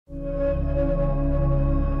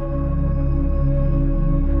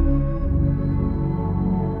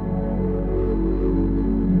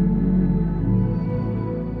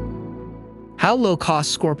How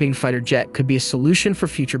low-cost Scorpion fighter jet could be a solution for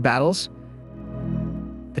future battles?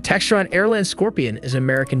 The Textron AirLand Scorpion is an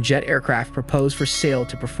American jet aircraft proposed for sale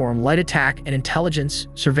to perform light attack and intelligence,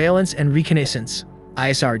 surveillance, and reconnaissance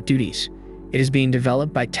 (ISR) duties. It is being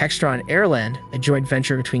developed by Textron AirLand, a joint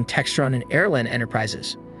venture between Textron and AirLand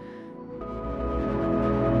Enterprises.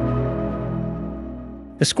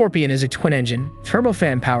 The Scorpion is a twin-engine,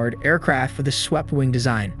 turbofan-powered aircraft with a swept-wing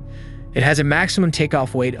design. It has a maximum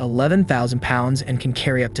takeoff weight of 11,000 pounds and can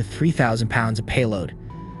carry up to 3,000 pounds of payload.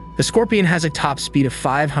 The Scorpion has a top speed of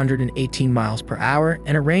 518 miles per hour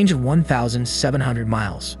and a range of 1,700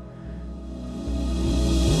 miles.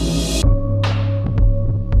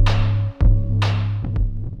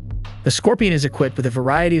 The Scorpion is equipped with a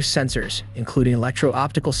variety of sensors, including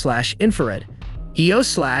electro-optical/infrared,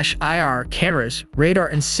 EO/IR cameras, radar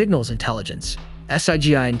and signals intelligence,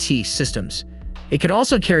 SIGINT systems. It can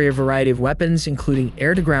also carry a variety of weapons, including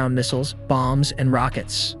air-to-ground missiles, bombs, and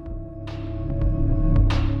rockets.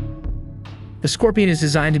 The Scorpion is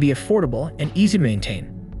designed to be affordable and easy to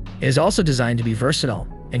maintain. It is also designed to be versatile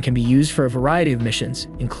and can be used for a variety of missions,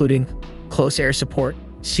 including close air support,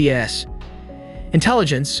 CS,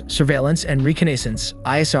 intelligence, surveillance, and reconnaissance,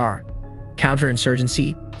 ISR,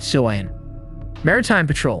 counterinsurgency, CIN, maritime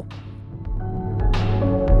patrol.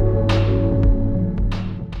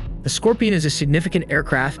 The Scorpion is a significant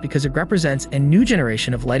aircraft because it represents a new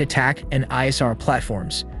generation of light attack and ISR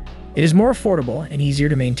platforms. It is more affordable and easier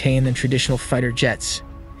to maintain than traditional fighter jets,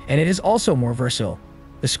 and it is also more versatile.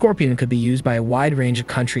 The Scorpion could be used by a wide range of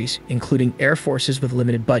countries, including air forces with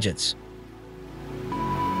limited budgets.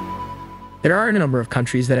 There are a number of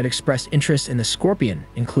countries that have expressed interest in the Scorpion,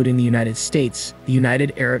 including the United States, the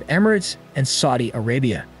United Arab Emirates, and Saudi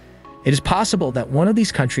Arabia. It is possible that one of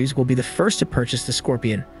these countries will be the first to purchase the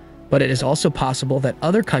Scorpion, but it is also possible that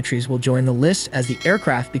other countries will join the list as the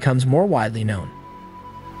aircraft becomes more widely known.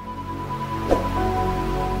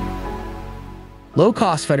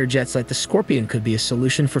 Low-cost fighter jets like the Scorpion could be a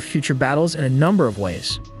solution for future battles in a number of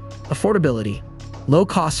ways. Affordability.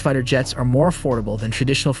 Low-cost fighter jets are more affordable than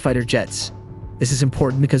traditional fighter jets. This is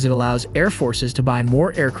important because it allows air forces to buy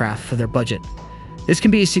more aircraft for their budget. This can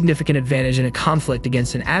be a significant advantage in a conflict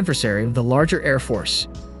against an adversary with a larger air force.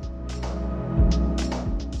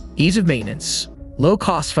 Ease of maintenance.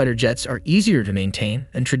 Low-cost fighter jets are easier to maintain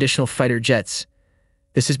than traditional fighter jets.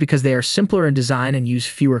 This is because they are simpler in design and use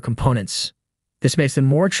fewer components. This makes them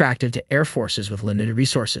more attractive to air forces with limited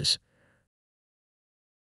resources.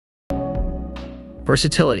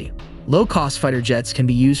 Versatility. Low-cost fighter jets can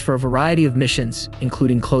be used for a variety of missions,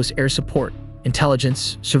 including close air support,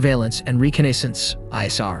 intelligence, surveillance, and reconnaissance,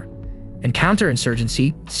 ISR, and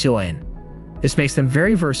counterinsurgency, CIN. This makes them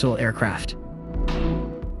very versatile aircraft.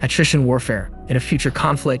 Attrition warfare. In a future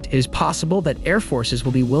conflict, it is possible that air forces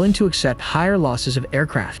will be willing to accept higher losses of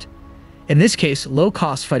aircraft. In this case,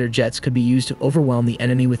 low-cost fighter jets could be used to overwhelm the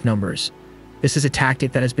enemy with numbers. This is a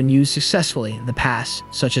tactic that has been used successfully in the past,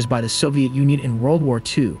 such as by the Soviet Union in World War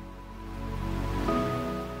II.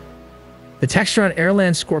 The Textron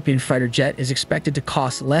AirLand Scorpion fighter jet is expected to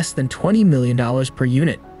cost less than $20 million per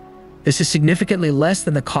unit. This is significantly less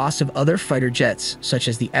than the cost of other fighter jets, such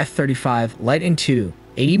as the F-35 Lightning II,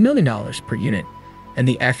 $80 million per unit, and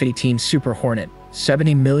the F-18 Super Hornet,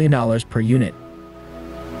 $70 million per unit.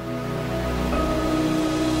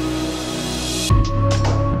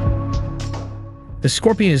 The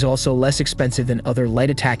Scorpion is also less expensive than other light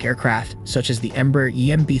attack aircraft, such as the Embraer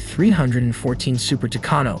EMB-314 Super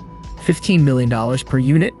Tucano, $15 million per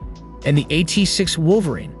unit, and the AT-6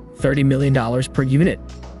 Wolverine, $30 million per unit.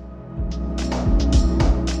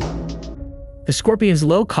 The Scorpion's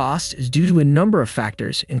low cost is due to a number of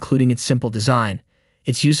factors, including its simple design,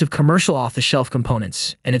 its use of commercial off-the-shelf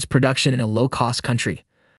components, and its production in a low-cost country.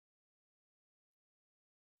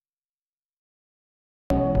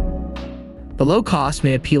 The low cost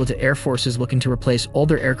may appeal to air forces looking to replace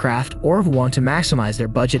older aircraft or who want to maximize their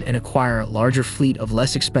budget and acquire a larger fleet of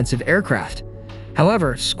less expensive aircraft.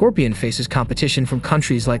 However, Scorpion faces competition from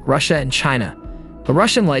countries like Russia and China. The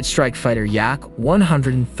Russian light strike fighter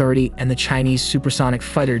Yak-130 and the Chinese supersonic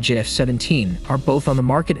fighter JF-17 are both on the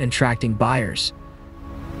market and attracting buyers.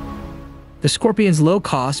 The Scorpion's low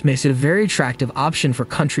cost makes it a very attractive option for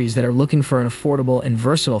countries that are looking for an affordable and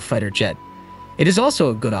versatile fighter jet. It is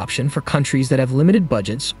also a good option for countries that have limited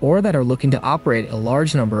budgets or that are looking to operate a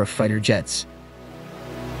large number of fighter jets.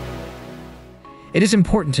 It is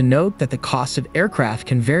important to note that the cost of aircraft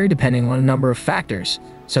can vary depending on a number of factors,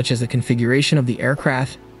 such as the configuration of the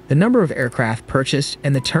aircraft, the number of aircraft purchased,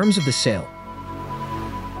 and the terms of the sale.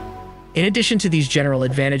 In addition to these general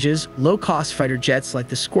advantages, low-cost fighter jets like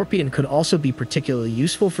the Scorpion could also be particularly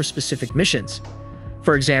useful for specific missions.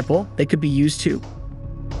 For example, they could be used to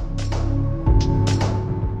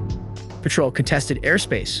patrol contested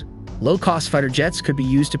airspace. Low-cost fighter jets could be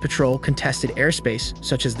used to patrol contested airspace,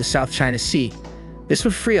 such as the South China Sea. This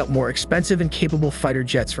would free up more expensive and capable fighter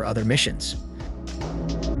jets for other missions.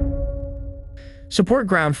 Support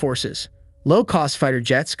ground forces. Low-cost fighter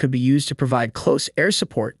jets could be used to provide close air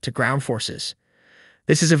support to ground forces.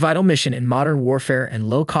 This is a vital mission in modern warfare, and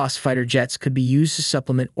low-cost fighter jets could be used to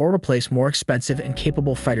supplement or replace more expensive and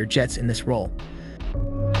capable fighter jets in this role.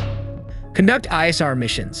 Conduct ISR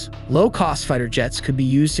missions. Low-cost fighter jets could be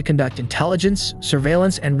used to conduct intelligence,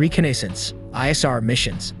 surveillance, and reconnaissance (ISR)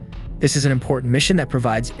 missions. This is an important mission that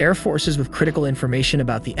provides air forces with critical information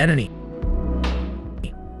about the enemy.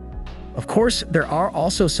 Of course, there are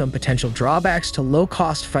also some potential drawbacks to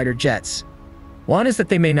low-cost fighter jets. One is that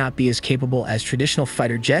they may not be as capable as traditional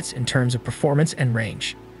fighter jets in terms of performance and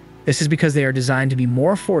range. This is because they are designed to be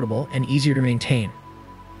more affordable and easier to maintain.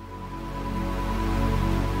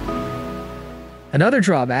 Another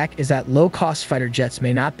drawback is that low-cost fighter jets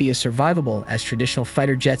may not be as survivable as traditional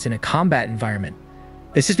fighter jets in a combat environment.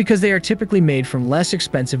 This is because they are typically made from less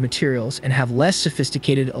expensive materials and have less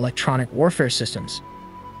sophisticated electronic warfare systems.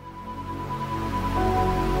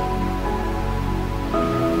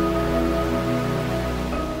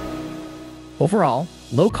 Overall,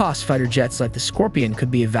 low-cost fighter jets like the Scorpion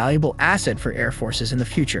could be a valuable asset for air forces in the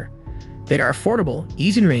future. They are affordable,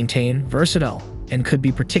 easy to maintain, versatile, and could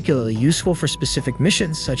be particularly useful for specific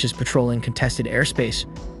missions such as patrolling contested airspace,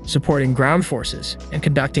 supporting ground forces, and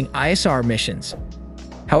conducting ISR missions.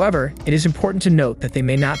 However, it is important to note that they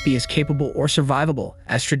may not be as capable or survivable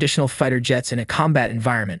as traditional fighter jets in a combat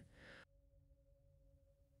environment.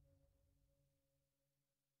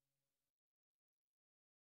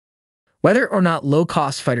 Whether or not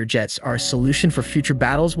low-cost fighter jets are a solution for future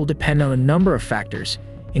battles will depend on a number of factors,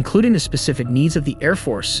 including the specific needs of the Air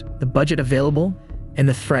Force, the budget available, and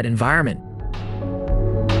the threat environment.